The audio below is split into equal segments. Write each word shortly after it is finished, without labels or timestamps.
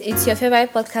It's your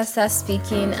favorite podcaster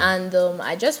speaking, and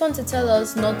I just want to tell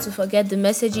us not to forget the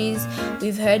messages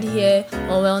we've heard here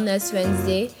on Wellness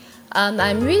Wednesday.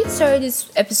 I'm really sorry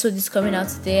this episode is coming out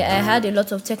today. I had a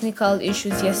lot of technical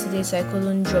issues yesterday, so I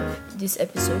couldn't drop this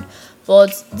episode.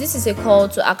 But this is a call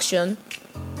to action.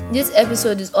 This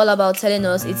episode is all about telling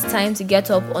us it's time to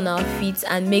get up on our feet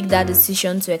and make that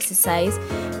decision to exercise.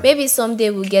 Maybe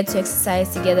someday we'll get to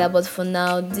exercise together, but for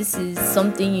now, this is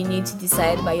something you need to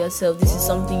decide by yourself. This is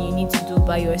something you need to do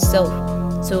by yourself.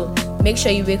 So make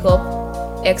sure you wake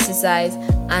up, exercise,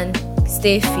 and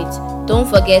stay fit. Don't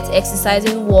forget,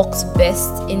 exercising works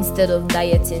best instead of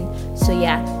dieting. So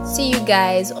yeah, see you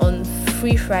guys on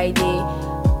Free Friday,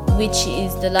 which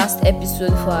is the last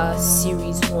episode for our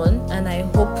series 1, and I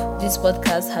hope this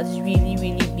podcast has really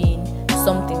been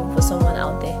something for someone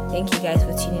out there. Thank you guys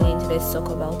for tuning in to Let's Talk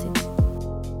About It.